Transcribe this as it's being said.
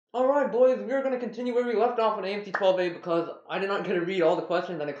Alright boys, we're going to continue where we left off on AMC 12A because I did not get to read all the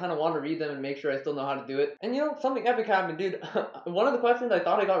questions and I kind of want to read them and make sure I still know how to do it. And you know, something epic happened, dude. One of the questions I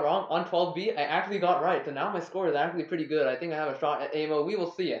thought I got wrong on 12B, I actually got right. So now my score is actually pretty good. I think I have a shot at AMO. We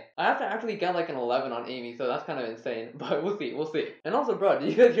will see. I have to actually get like an 11 on Amy, so that's kind of insane. But we'll see. And also, bro, did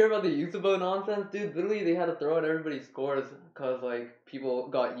you guys hear about the Yusubo nonsense? Dude, literally they had to throw out everybody's scores because like people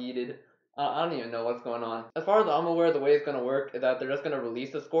got yeeted. I don't even know what's going on. As far as I'm aware, the way it's going to work is that they're just going to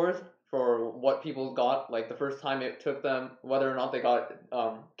release the scores for what people got, like the first time it took them, whether or not they got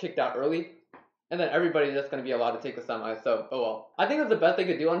kicked out early. And then everybody's just going to be allowed to take the semis, so, oh well. I think that's the best they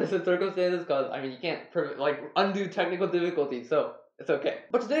could do under the circumstances, because, I mean, you can't, undo technical difficulties, so it's okay.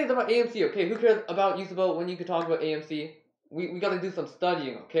 But today is about AMC, okay? Who cares about Yusubo when you could talk about AMC? We gotta do some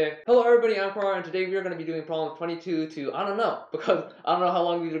studying, okay? Hello everybody, I'm Farrar, and today we are gonna be doing problems 22 to, I don't know, because I don't know how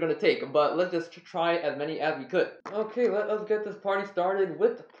long these are gonna take, but let's just try as many as we could. Okay, let us get this party started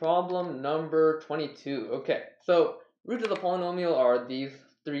with problem number 22. Okay, so roots of the polynomial are these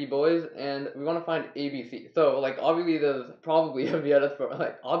three boys, and we want to find ABC. So, like, obviously there's probably a Vietas for,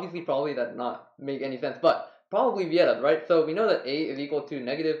 like, obviously probably that not make any sense, but probably Vietas, right? So we know that A is equal to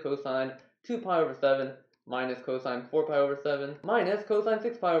negative cosine 2 pi over 7 minus cosine 4 pi over 7 minus cosine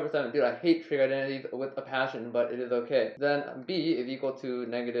 6 pi over 7. Dude, I hate trig identities with a passion, but it is okay. Then B is equal to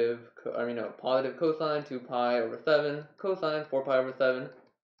positive cosine 2 pi over 7 cosine 4 pi over 7,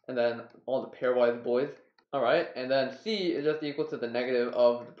 and then all the pairwise boys. Alright, and then C is just equal to the negative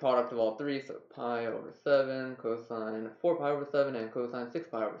of the product of all three, so pi over 7, cosine 4 pi over 7, and cosine 6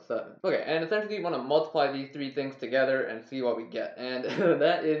 pi over 7. Okay, and essentially you want to multiply these three things together and see what we get. And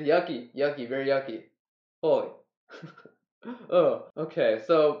that is yucky, very yucky. Holy. Oh, okay,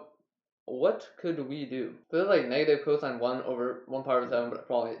 so what could we do? So this is like negative cosine 1 over 1 pi over 7, but I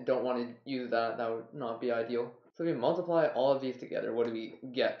probably don't want to use that. That would not be ideal. So if we multiply all of these together, what do we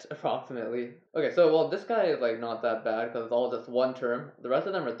get approximately? Okay, so well, this guy is like not that bad because it's all just one term. The rest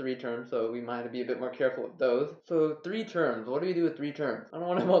of them are three terms, so we might have to be a bit more careful with those. So three terms, what do we do with three terms? I don't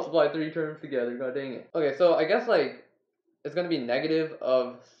want to multiply three terms together, god dang it. Okay, so I guess like it's gonna be negative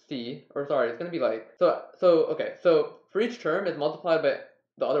of C, or sorry, it's gonna be like, okay, so for each term it's multiplied by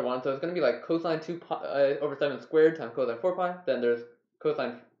the other one, so it's gonna be like cosine 2 pi over 7 squared times cosine 4 pi, then there's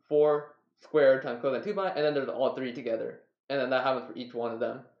cosine 4 squared times cosine 2 pi, and then there's all three together, and then that happens for each one of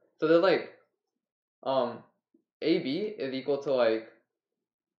them. So there's like, AB is equal to like,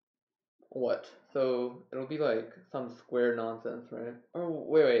 what? So it'll be like some square nonsense, right? Oh,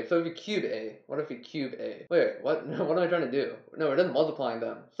 wait, so if you cube A, what if we cube A? Wait, what? What am I trying to do? No, we're just multiplying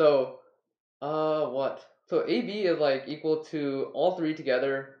them. So, what? So AB is like equal to all three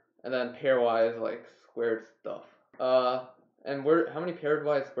together, and then pairwise, like, squared stuff. And how many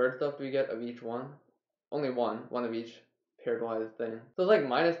pairwise squared stuff do we get of each one? Only one of each pairwise thing. So it's like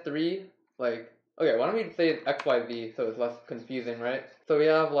minus 3, like, okay, why don't we say it's XYZ so it's less confusing, right? So we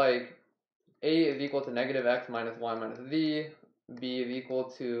have like A is equal to negative x minus y minus z, B is equal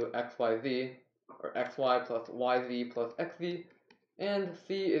to xyz, or xy plus yz plus xz, and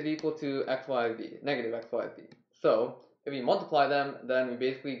C is equal to xyz, negative xyz. So, if we multiply them, then we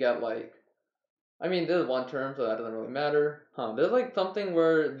basically get like, I mean, this is one term, so that doesn't really matter. There's like something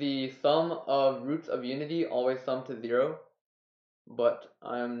where the sum of roots of unity always sum to 0, but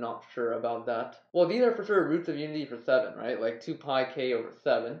I'm not sure about that. Well, these are for sure roots of unity for 7, right? Like 2 pi k over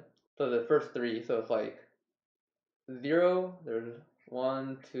 7. So the first three, so it's like 0, there's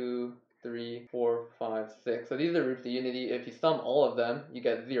 1, 2, 3, 4, 5, 6. So these are roots of unity. If you sum all of them, you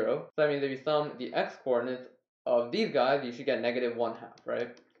get 0. So that means if you sum the x coordinates of these guys, you should get negative 1/2,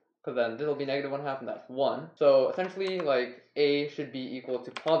 right? Because then this will be negative 1/2 and that's 1. So essentially, like, A should be equal to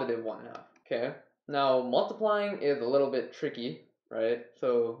positive 1/2, okay? Now, multiplying is a little bit tricky, right?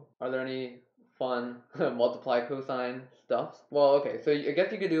 So are there any fun multiply cosine stuffs? Well, okay, so I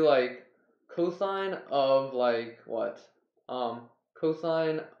guess you could do like cosine of like what?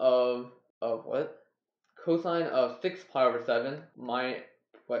 Cosine of what? Cosine of 6 pi over 7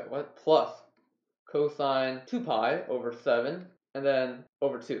 plus cosine 2 pi over 7 and then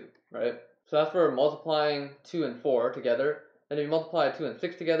over 2, right? So that's for multiplying 2 and 4 together. And if you multiply 2 and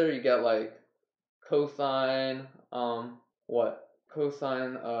 6 together, you get like cosine, what?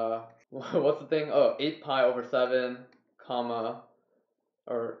 Cosine, what's the thing? Oh, 8 pi over 7, comma,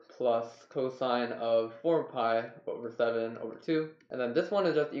 or plus cosine of 4 pi over 7 over 2. And then this one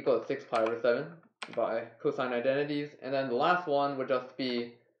is just equal to 6 pi over 7 by cosine identities. And then the last one would just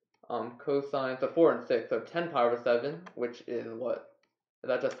be cosine, so 4 and 6, so 10 pi over 7, which is what? Is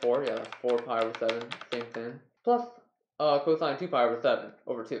that just 4? Yeah, that's 4 pi over 7, same thing. Plus cosine 2 pi over 7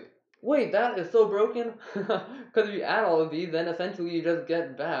 over 2. Wait, that is so broken. Because if you add all of these, then essentially you just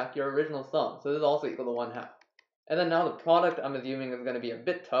get back your original sum. So this is also equal to 1/2. And then now the product, I'm assuming, is going to be a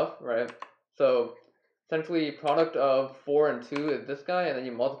bit tough, right? So essentially product of 4 and 2 is this guy, and then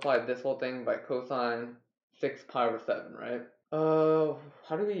you multiply this whole thing by cosine 6 pi over 7, right?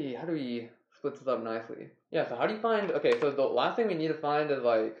 How do we split this up nicely? Yeah, so how do you find, okay, so the last thing we need to find is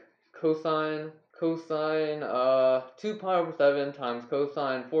like cosine 2 pi over 7 times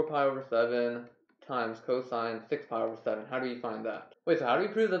cosine 4 pi over 7 times cosine 6 pi over 7. How do we find that? Wait, so how do we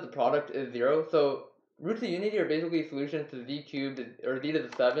prove that the product is 0? So roots of unity are basically solutions to z cubed, or z to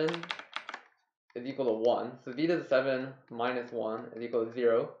the 7 is equal to 1. So z to the 7 minus 1 is equal to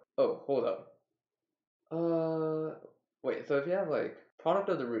 0. Oh, hold up. Wait, so if you have like product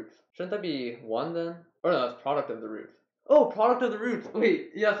of the roots, shouldn't that be 1 then? Or no, that's product of the roots. Oh, product of the roots!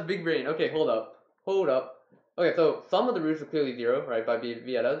 Wait, yes, big brain. Okay, hold up. Hold up. Okay, so sum of the roots is clearly 0, right, by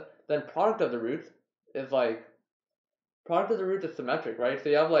Vietas. Then product of the roots is like, product of the roots is symmetric, right? So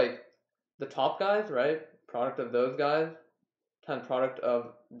you have like the top guys, right? Product of those guys times product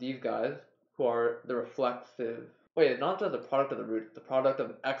of these guys, who are the reflexive. Wait, it's not just the product of the roots, it's the product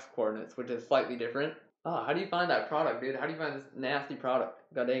of x coordinates, which is slightly different. Ah, how do you find that product, dude? How do you find this nasty product?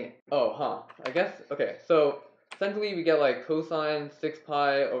 God dang it. Oh, huh. I guess, okay, so essentially we get like cosine 6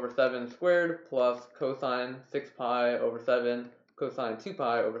 pi over 7 squared plus cosine 6 pi over 7 cosine 2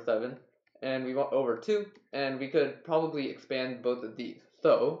 pi over 7, and we want over 2, and we could probably expand both of these.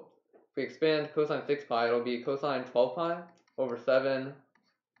 So, if we expand cosine 6 pi, it'll be cosine 12 pi over 7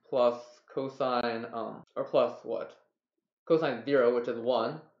 plus cosine, or plus what? Cosine 0, which is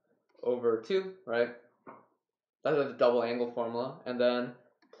 1, over 2, right? That's a double angle formula. And then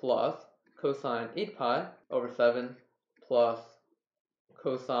plus cosine 8 pi over 7 plus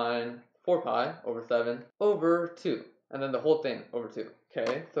cosine 4 pi over 7 over 2. And then the whole thing over 2.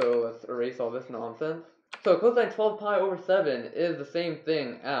 Okay, so let's erase all this nonsense. So cosine 12 pi over 7 is the same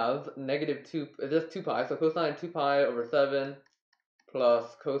thing as negative 2, just 2 pi. So cosine 2 pi over 7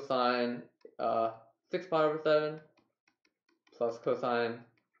 plus cosine 6 pi over 7 plus cosine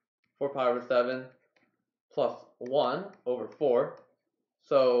 4 pi over 7 plus 1 over 4.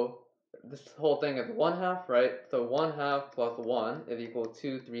 So this whole thing is 1/2, right? So 1/2 plus 1 is equal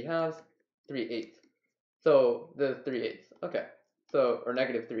to 3/2, 3/8. So this is 3/8. Okay. So, or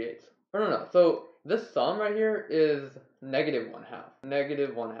negative 3/8. Or no. So this sum right here is negative 1/2.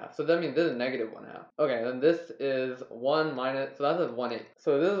 Negative 1/2. So that means this is negative 1/2. Okay, then this is 1 minus, so that's 1/8.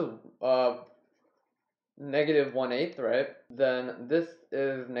 So this is negative 1/8, right? Then this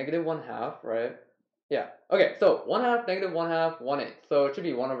is negative 1/2, right? Yeah. Okay, so 1/2, negative 1/2, 1/8. So it should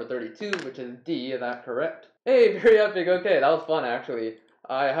be 1 over 32, which is D. Is that correct? Hey, very epic. Okay, that was fun actually.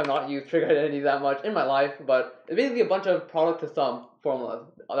 I have not used trig identity that much in my life, but it's basically a bunch of product to sum formulas.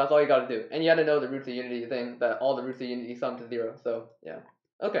 That's all you gotta do. And you gotta know the roots of unity thing, that all the roots of unity sum to 0. So, yeah.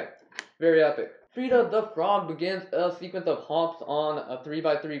 Okay, very epic. Frida the frog begins a sequence of hops on a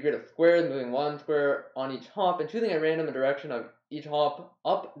 3x3 grid of squares, moving 1 square on each hop and choosing a random direction of each hop,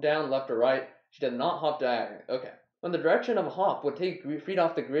 up, down, left, or right. She does not hop diagonally. Okay. When the direction of a hop would take Frida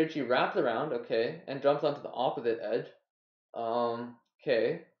off the grid, she wraps around, okay, and jumps onto the opposite edge.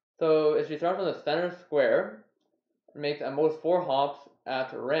 Okay. So if she starts on the center square, makes at most 4 hops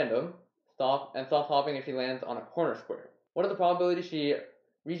at random, stops hopping if she lands on a corner square. What are the probabilities she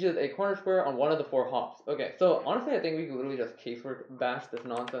reaches a corner square on one of the 4 hops? Okay, so honestly I think we could literally just casework bash this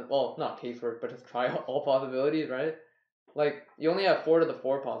nonsense. Well, not casework, but just try all possibilities, right? Like, you only have 4 to the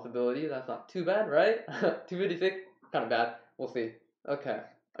 4 possibilities. That's not too bad, right? 256? Kind of bad. We'll see. Okay.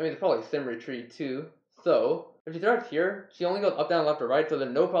 I mean, there's probably sim retreat too. So, if she starts here, she only goes up, down, left, or right, so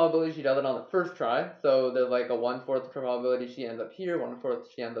there's no probability she does it on the first try. So there's like a 1/4 probability she ends up here, 1/4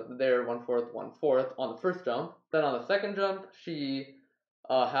 she ends up there, 1/4, 1/4 on the first jump. Then on the second jump, she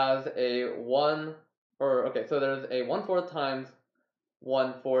has a 1, or okay, so there's a 1/4 times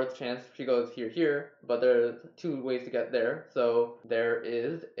 1/4 chance she goes here, but there's 2 ways to get there. So there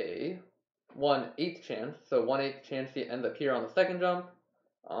is a 1/8 chance. So 1/8 chance she ends up here on the second jump.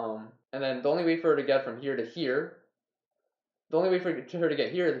 And then the only way for her to get from here to here, the only way for her to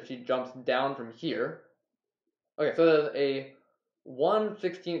get here is if she jumps down from here. Okay, so there's a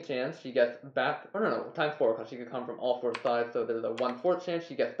 1/16 chance she gets back, or no, times 4, because she could come from all 4 sides, so there's a 1/4 chance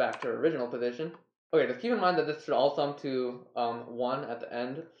she gets back to her original position. Okay, just keep in mind that this should all sum to 1 at the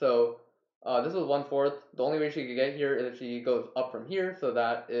end, so this is 1/4. The only way she could get here is if she goes up from here, so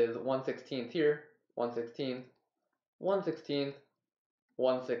that is 1/16 here, 1/16, 1/16,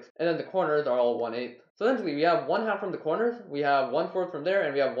 1/6, and then the corners are all 1/8. So essentially we have 1/2 from the corners, we have 1/4 from there,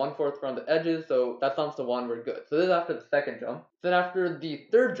 and we have 1/4 from the edges, so that sums to 1, we're good. So this is after the second jump. Then after the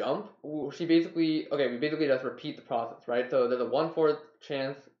third jump, we basically just repeat the process, right? So there's a 1/4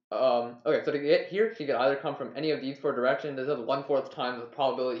 chance, okay, so to get here, she could either come from any of these 4 directions. This is 1/4 times the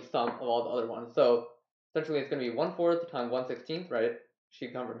probability sum of all the other ones. So essentially it's going to be 1/4 times 1/16, right? She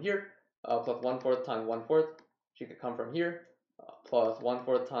could come from here, plus 1/4 times 1/4. She could come from here, plus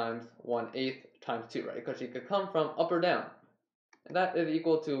 1/4 times 1/8 times 2, right? Because she could come from up or down. And that is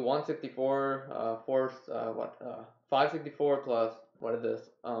equal to 164, 564 plus, what is this?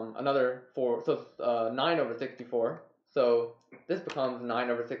 Another 4, so 9 over 64. So this becomes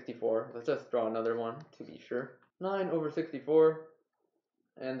 9 over 64. Let's just draw another one to be sure. 9 over 64.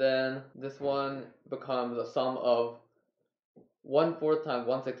 And then this one becomes a sum of 1/4 times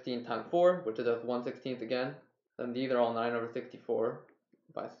 1/16 times 4, which is just 1/16 again. Then these are all 9 over 64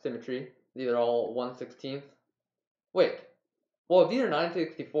 by symmetry. These are all 1/16. Wait. Well, if these are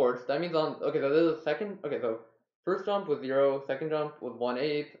 9/64, that means okay, so this is second, okay, so first jump was 0, second jump was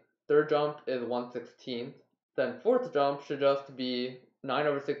 1/8, third jump is 1/16, then fourth jump should just be 9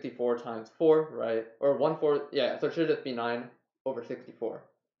 over 64 times 4, right? Or 1/4, yeah, so it should just be 9 over 64.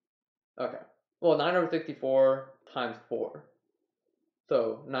 Okay. Well, 9 over 64 times 4.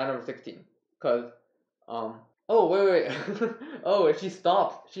 So 9 over 16. Because, oh, wait. Oh, if she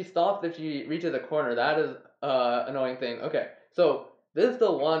stops if she reaches a corner. That is annoying thing. Okay, so this is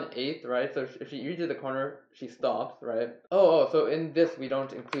the 1/8, right? So if she reaches the corner, she stops, right? Oh, so in this we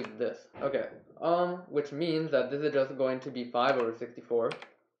don't include this. Okay, which means that this is just going to be 5 over 64,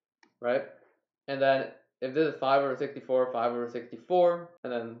 right? And then if this is 5 over 64, 5 over 64,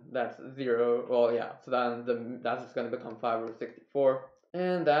 and then that's 0, well, yeah, so then that's just going to become 5 over 64.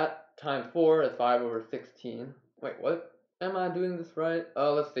 And that times 4 is 5 over 16. Wait, what? Am I doing this right?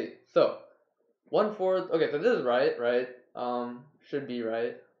 Let's see. So, 1/4, okay, so this is right? Should be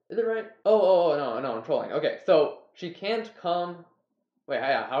right. Is it right? Oh, no, I'm trolling. Okay, so she can't come, wait,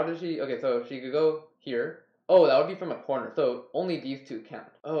 yeah, how does she, okay, so she could go here. Oh, that would be from a corner, so only these two count.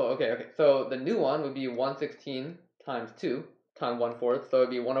 Oh, okay, so the new one would be 1/16 times 2 times 1/4, so it would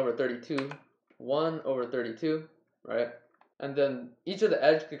be 1 over 32, 1 over 32, right? And then each of the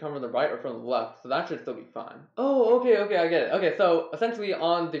edge could come from the right or from the left, so that should still be fine. Oh, okay, I get it. Okay, so essentially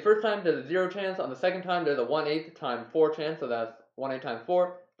on the first time there's a 0 chance, on the second time there's a 1/8 times 4 chance, so that's 1/8 times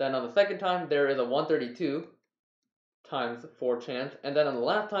 4. Then on the second time there is a 132 times 4 chance, and then on the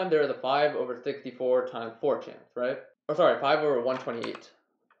last time there is a 5 over 64 times 4 chance, right? Or sorry, 5 over 128.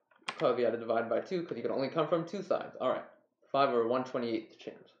 Because we had to divide by 2, because you can only come from 2 sides. Alright, 5 over 128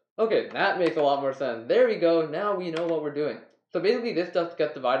 chance. Okay, that makes a lot more sense. There we go, now we know what we're doing. So basically this just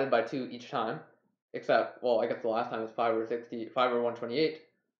gets divided by 2 each time, except, well, I guess the last time was 5 over 128.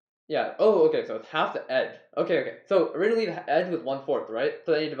 Yeah, oh, okay, so it's half the edge. Okay, so originally the edge was 1/4, right?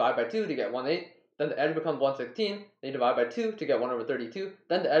 So then you divide by 2 to get 1/8. Then the edge becomes 1/16, then you divide by 2 to get 1 over 32,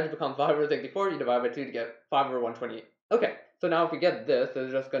 then the edge becomes 5 over 64, you divide by 2 to get 5 over 128. Okay, so now if we get this,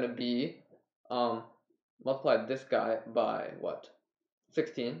 it's just going to be, multiply this guy by, what,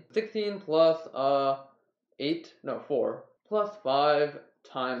 16. 16 plus, 4, plus 5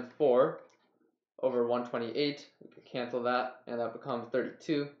 times 4 over 128, we can cancel that, and that becomes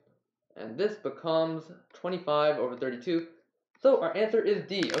 32, and this becomes 25 over 32, so our answer is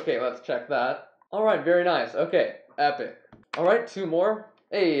D. Okay, let's check that. Alright, very nice. Okay, epic. Alright, 2 more.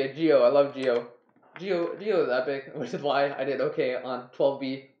 Hey, Geo, I love Geo. Geo is epic, which is why I did okay on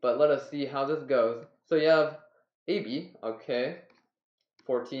 12B, but let us see how this goes. So you have AB, okay,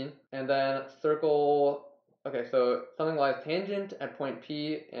 14, and then circle, okay, so something lies tangent at point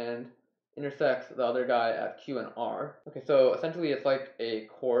P and intersects the other guy at Q and R. Okay, so essentially it's like a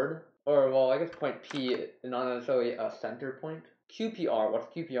chord, or well, I guess point P is not necessarily a center point. QPR,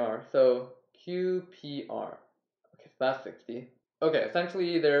 what's QPR? So QPR. Okay, so that's 60. Okay,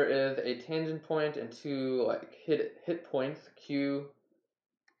 essentially there is a tangent point and 2 like hit points,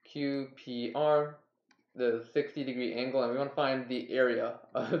 QPR, the 60-degree angle, and we want to find the area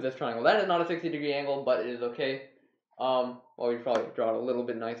of this triangle. That is not a 60-degree angle, but it is okay. Well, we probably draw it a little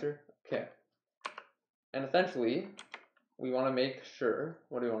bit nicer. Okay. And essentially, we want to make sure,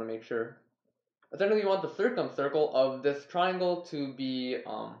 what do we want to make sure? Essentially, we want the circumcircle of this triangle to be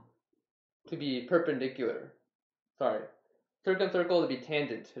perpendicular. Sorry. Circumcircle to be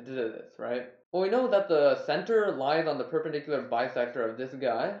tangent to this, right? Well, we know that the center lies on the perpendicular bisector of this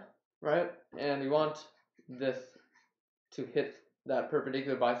guy, right? And we want this to hit that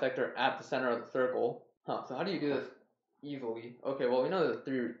perpendicular bisector at the center of the circle. So how do you do this easily? Okay, well, we know there's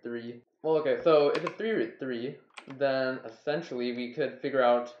three. Well, okay, so if it's 3 root 3, then essentially we could figure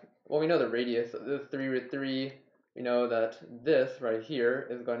out, well, we know the radius, so this is 3 root 3, we know that this right here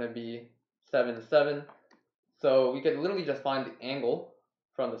is going to be 7, 7, so we could literally just find the angle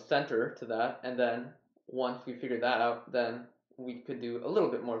from the center to that, and then once we figure that out, then we could do a little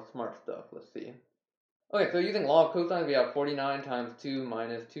bit more smart stuff. Let's see. Okay, so using law of cosine, we have 49 times 2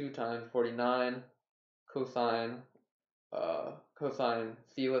 minus 2 times 49 cosine cosine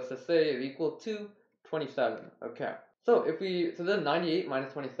c, let's just say, is equal to 27. Okay. So then 98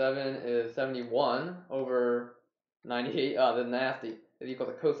 minus 27 is 71 over 98, that's nasty, is equal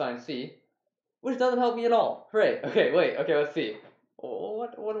to cosine c, which doesn't help me at all. Hooray. Okay, wait, okay, let's see.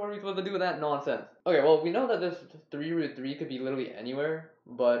 What are we supposed to do with that nonsense? Okay, well, we know that this 3 root 3 could be literally anywhere,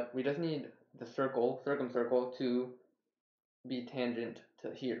 but we just need the circumcircle, to be tangent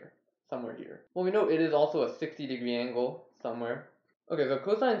to here, somewhere here. Well, we know it is also a 60-degree angle somewhere. Okay, so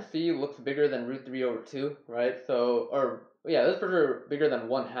cosine c looks bigger than root 3 over 2, right? So, or, yeah, this is for sure bigger than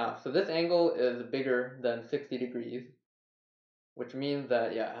 1/2. So this angle is bigger than 60 degrees, which means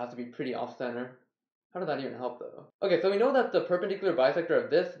that, yeah, it has to be pretty off-center. How does that even help, though? Okay, so we know that the perpendicular bisector of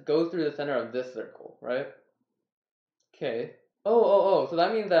this goes through the center of this circle, right? Okay. So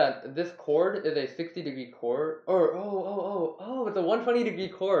that means that this chord is a 60-degree chord, or, it's a 120-degree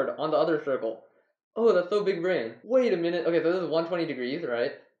chord on the other circle. Oh, that's so big brain. Wait a minute. Okay, so this is 120 degrees,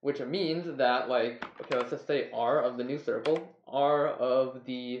 right? Which means that, like, okay, let's just say r of the new circle,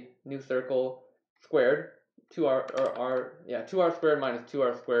 squared, 2r squared minus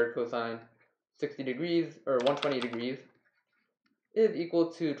 2r squared cosine 60 degrees, or 120 degrees, is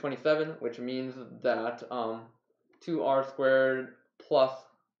equal to 27, which means that 2r squared plus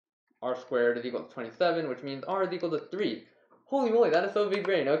r squared is equal to 27, which means r is equal to 3. Holy moly, that is so big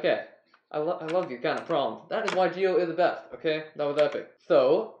brain. Okay. I love these kind of problems. That is why Geo is the best, okay? That was epic.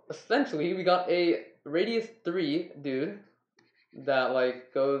 So, essentially, we got a radius 3 dude that,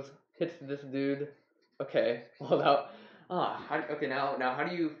 like, hits this dude. Okay, well, now how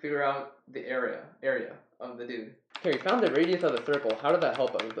do you figure out the area of the dude? Okay, we found the radius of the circle. How does that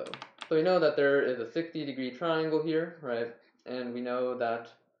help us, though? So we know that there is a 60-degree triangle here, right? And we know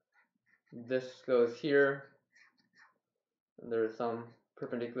that this goes here, and there's some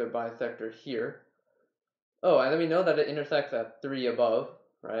perpendicular bisector here. Oh, and then we know that it intersects at 3 above,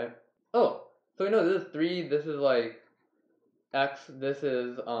 right? Oh, so we know this is 3, this is like x, this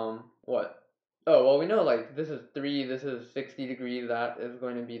is, what? Oh, well, we know, like, this is 3, this is 60 degrees, that is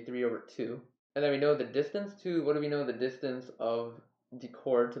going to be 3 over 2. And then we know the distance what do we know the distance of the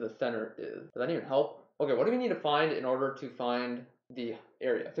chord to the center is? Does that even help? Okay, what do we need to find in order to find the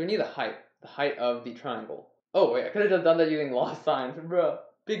area? So we need the height of the triangle. Oh, wait, I could have just done that using law signs, bro.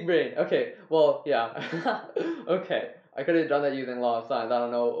 Big brain. Okay, well, yeah. Okay, I could have done that using law of signs. I don't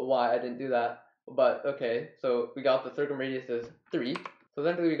know why I didn't do that. But, okay, so we got the circumradius is 3. So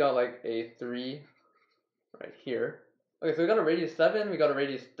essentially we got like a 3 right here. Okay, so we got a radius 7, we got a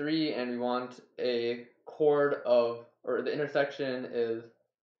radius 3, and we want a chord of, or the intersection is,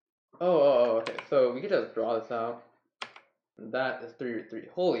 okay, so we could just draw this out. That is 3 root 3.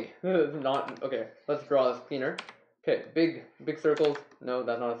 Holy, this is not, okay, let's draw this cleaner. Okay, big circles. No,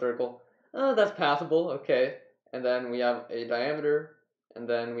 that's not a circle. That's passable, okay. And then we have a diameter, and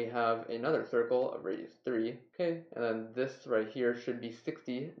then we have another circle of radius 3, okay. And then this right here should be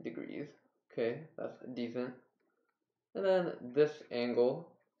 60 degrees, okay, that's decent. And then this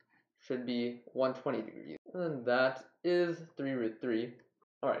angle should be 120 degrees. And then that is 3 root 3.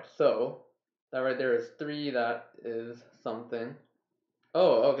 Alright, so that right there is 3, that is something.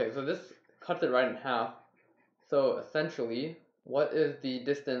 Oh, okay, so this cuts it right in half. So essentially, what is the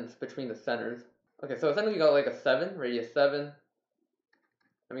distance between the centers? Okay, so essentially we got like a 7, radius 7,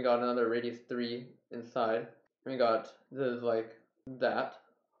 and we got another radius 3 inside. And we got, this is like that,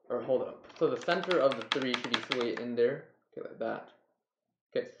 or hold up. So the center of the 3 should be way in there. Okay, like that.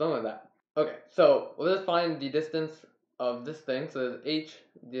 Okay, something like that. Okay, so we'll just find the distance of this thing. So this h,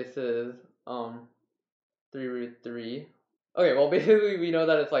 this is 3 root 3. Okay, well basically we know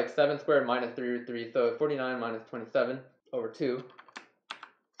that it's like 7 squared minus 3 root 3, so 49 minus 27 over 2,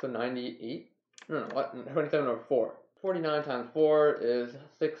 so 98, no, what, 27 over 4. 49 times 4 is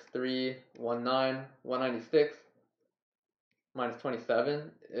 6319, 196, minus 27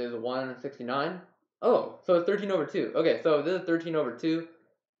 is 169. Oh, so it's 13 over 2. Okay, so this is 13 over 2,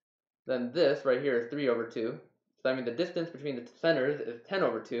 then this right here is 3 over 2, so that means the distance between the centers is 10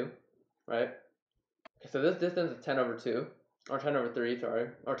 over 2, right? Okay, so this distance is 10 over 2. Or 10 over 3, sorry.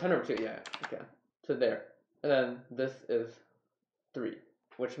 Or 10 over 2, yeah, okay. To there. And then this is 3.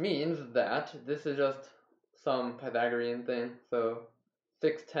 Which means that this is just some Pythagorean thing. So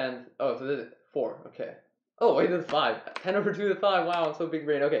 6/10. Oh, so this is 4. Okay. Oh, wait, this is 5. 10 over 2 is 5. Wow, I'm so big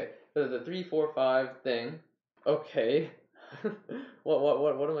brain. Okay, so there's a 3, 4, 5 thing. Okay.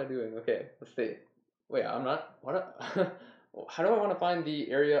 What am I doing? Okay, let's see. Wait, I'm not. What? How do I want to find the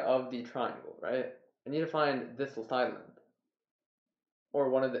area of the triangle, right? I need to find this side length, or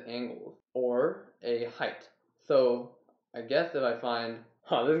one of the angles, or a height. So I guess if I find,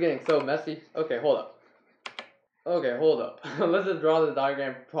 this is getting so messy. Okay, hold up. Okay, hold up. Let's just draw the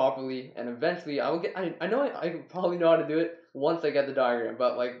diagram properly, and eventually I will get. I know I probably know how to do it once I get the diagram,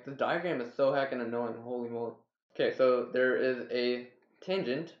 but like the diagram is so heckin' annoying. Holy moly. Okay, so there is a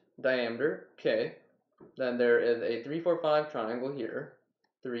tangent diameter. Okay, then there is a 3, 4, 5 triangle here.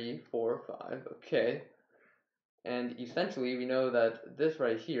 3, 4, 5. Okay, and essentially we know that this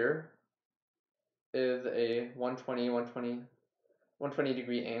right here is a 120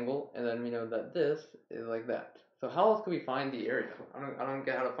 degree angle, and then we know that this is like that. So how else could we find the area? I don't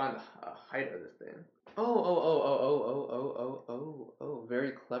get how to find the height of this thing. Oh,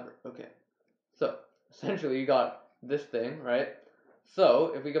 very clever. Okay, so essentially you got this thing, right?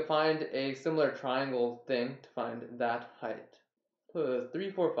 So if we could find a similar triangle thing to find that height. So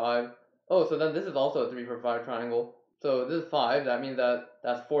 3, 4, 5. Oh, so then this is also a 3, 4, 5 triangle. So this is 5. That means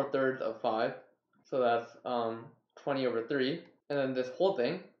that's 4/3 of 5. So that's 20 over 3. And then this whole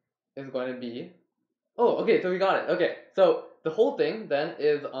thing is going to be, oh, okay, so we got it. Okay, so the whole thing then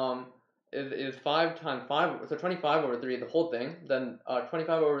is 5 times 5, so 25 over 3, the whole thing. Then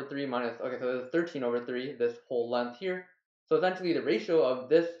 25 over 3 minus, okay, so this is 13 over 3, this whole length here. So essentially the ratio of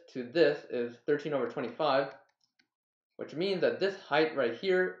this to this is 13 over 25, which means that this height right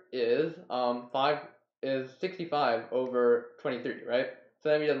here is 65 over 23, right? So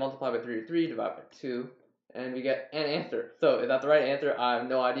then we just multiply by 3 to 3, divide by 2, and we get an answer. So is that the right answer? I have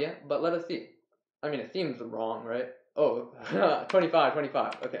no idea, but let us see. I mean, it seems wrong, right? Oh, 25,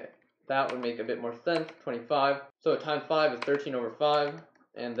 okay. That would make a bit more sense, 25. So times 5 is 13 over 5,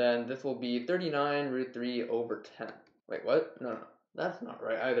 and then this will be 39 root 3 over 10. Wait, what? No, that's not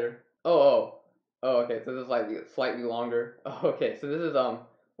right either. Oh, okay, so this is slightly longer. Oh, okay, so this is,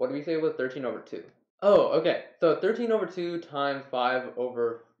 what did we say it was? 13 over 2. Oh, okay, so 13 over 2 times 5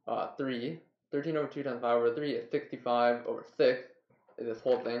 over 3. 13 over 2 times 5 over 3 is 65 over 6, is this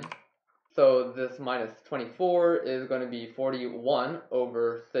whole thing. So this minus 24 is going to be 41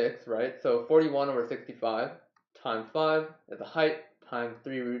 over 6, right? So 41 over 65 times 5 is the height times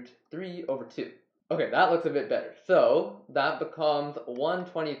 3 root 3 over 2. Okay, that looks a bit better. So that becomes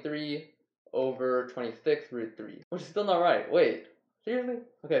 123 over 26 root 3, which is still not right. Wait, seriously?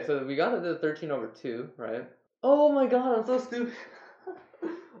 Okay, so we got to do 13 over 2, right? Oh my god, I'm so stupid.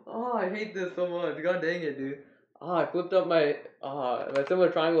 Oh, I hate this so much. God dang it, dude. I flipped up my similar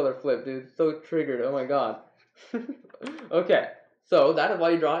triangle are flipped, dude. So triggered. Oh my god. Okay, so that is why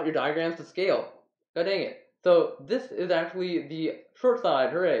you draw your diagrams to scale. God dang it. So this is actually the short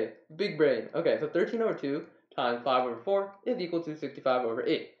side. Hooray. Big brain. Okay, so 13 over 2 times 5 over 4 is equal to 65 over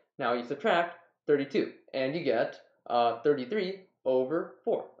 8. Now you subtract 32, and you get 33 over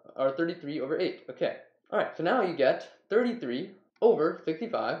 4, or 33 over 8. Okay. Alright, so now you get 33 over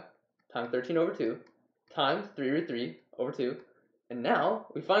 65 times 13 over 2 times 3 root 3 over 2. And now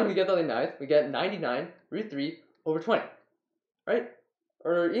we finally get something nice. We get 99 root 3 over 20. Right?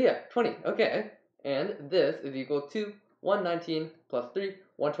 Or, yeah, 20. Okay. And this is equal to 119 plus 3,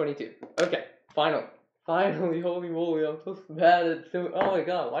 122. Okay. Finally. Finally. Holy moly. I'm so bad at. Oh my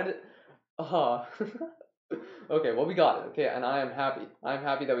god. Why did. Okay, well, we got it. Okay, and I am happy. I'm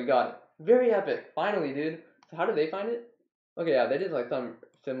happy that we got it. Very epic. Finally, dude. So, how did they find it? Okay, yeah, they did like some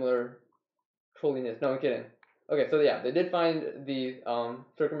similar trolliness. No, I'm kidding. Okay, so yeah, they did find the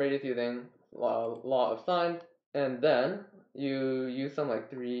circumradius using law of sine, and then you use some like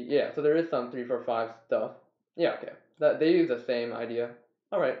 3. Yeah, so there is some 3, 4, 5 stuff. Yeah, okay. That they use the same idea.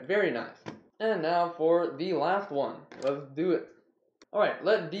 All right, very nice. And now for the last one. Let's do it. Alright,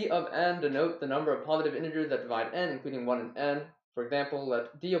 let d of n denote the number of positive integers that divide n, including 1 and n. For example,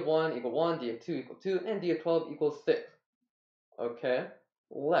 let d of 1 equal 1, d of 2 equal 2, and d of 12 equals 6. Okay,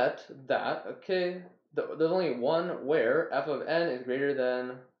 let that, okay, there's only one where f of n is greater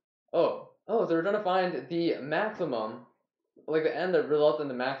than, so we're trying to find the maximum, like the n that results in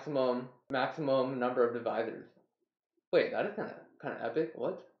the maximum number of divisors. Wait, that is kind of epic.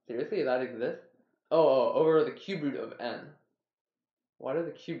 What? Seriously, that exists? Over the cube root of n. Why does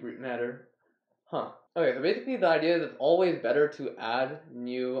the cube root matter? Huh. Okay, so basically the idea is it's always better to add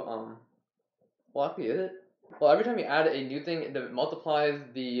new, well, actually, is it? Well, every time you add a new thing, it multiplies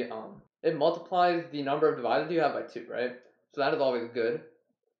the number of divisors you have by 2, right? So that is always good.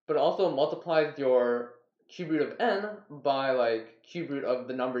 But it also multiplies your cube root of n by like cube root of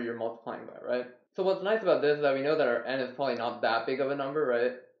the number you're multiplying by, right? So what's nice about this is that we know that our n is probably not that big of a number,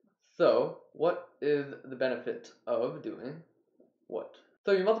 right? So what is the benefit of doing what?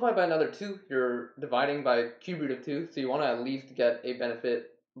 So you multiply by another 2, you're dividing by cube root of 2, so you want to at least get a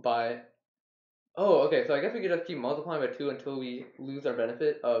benefit by... Oh, okay, so I guess we could just keep multiplying by 2 until we lose our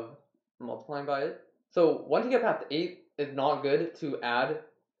benefit of multiplying by it. So once you get past 8, it's not good to add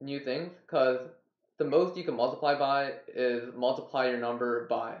new things, because the most you can multiply by is multiply your number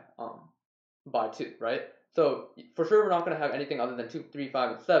by 2, right? So for sure we're not going to have anything other than 2, 3,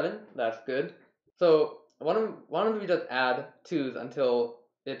 5, and 7. That's good. So why don't we just add 2's until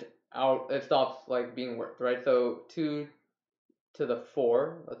it stops like being worked, right? So 2 to the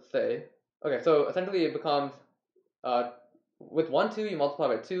 4, let's say. Okay, so essentially it becomes with 1 2 you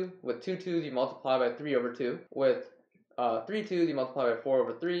multiply by 2, with 2 2's you multiply by 3 over 2, with 3 2's you multiply by 4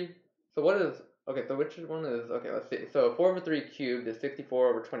 over 3. So what is... Okay, so which one is... Okay, let's see. So 4 over 3 cubed is 64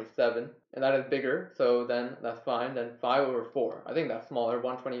 over 27, and that is bigger, so then that's fine. Then 5 over 4, I think that's smaller,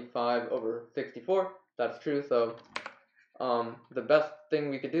 125 over 64, that's true, so the best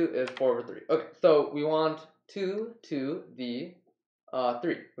thing we could do is 4 over 3. Okay, so we want 2 to the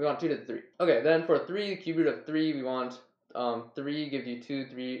 3. We want 2 to the 3. Okay, then for 3, the cube root of 3, we want 3 gives you 2,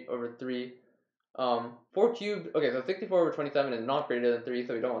 3 over 3. 4 cubed, okay, so 64 over 27 is not greater than 3,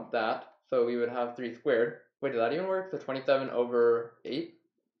 so we don't want that. So we would have 3 squared. Wait, does that even work? So 27 over 8?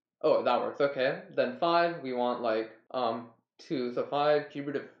 Oh, that works, okay. Then 5, we want like 2, so 5 cube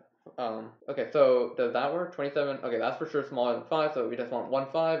root of, okay, so does that work? 27, okay, that's for sure smaller than 5, so we just want 1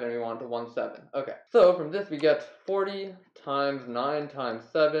 5, and we want 1 7. Okay, so from this we get 40 times 9 times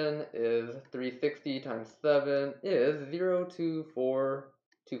 7 is 360 times 7 is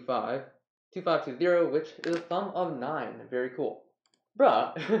 02425. 2520, which is a sum of 9. Very cool.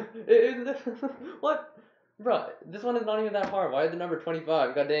 Bruh, what? Bruh, this one is not even that hard. Why is the number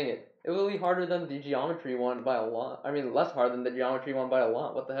 25? God dang it. It will be harder than the geometry one by a lot. I mean, less hard than the geometry one by a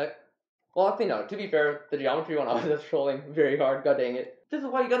lot. What the heck? Well, actually, no. To be fair, the geometry one I was just trolling very hard. God dang it. This is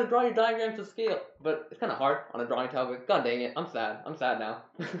why you gotta draw your diagrams to scale. But it's kind of hard on a drawing tablet. God dang it. I'm sad. I'm sad now.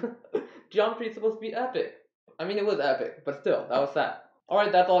 Geometry is supposed to be epic. I mean, it was epic, but still, that was sad.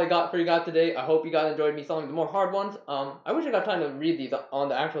 Alright, that's all I got for you guys today. I hope you guys enjoyed me solving the more hard ones. I wish I got time to read these on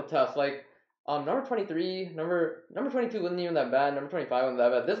the actual test. Like, number 23, number 22 wasn't even that bad. Number 25 wasn't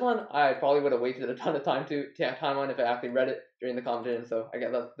that bad. This one, I probably would have wasted a ton of time on if I actually read it during the competition. So I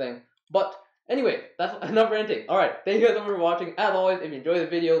guess that's the thing. But anyway, that's enough ranting. Alright, thank you guys so much for watching. As always, if you enjoyed the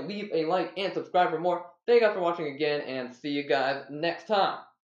video, leave a like and subscribe for more. Thank you guys for watching again, and see you guys next time.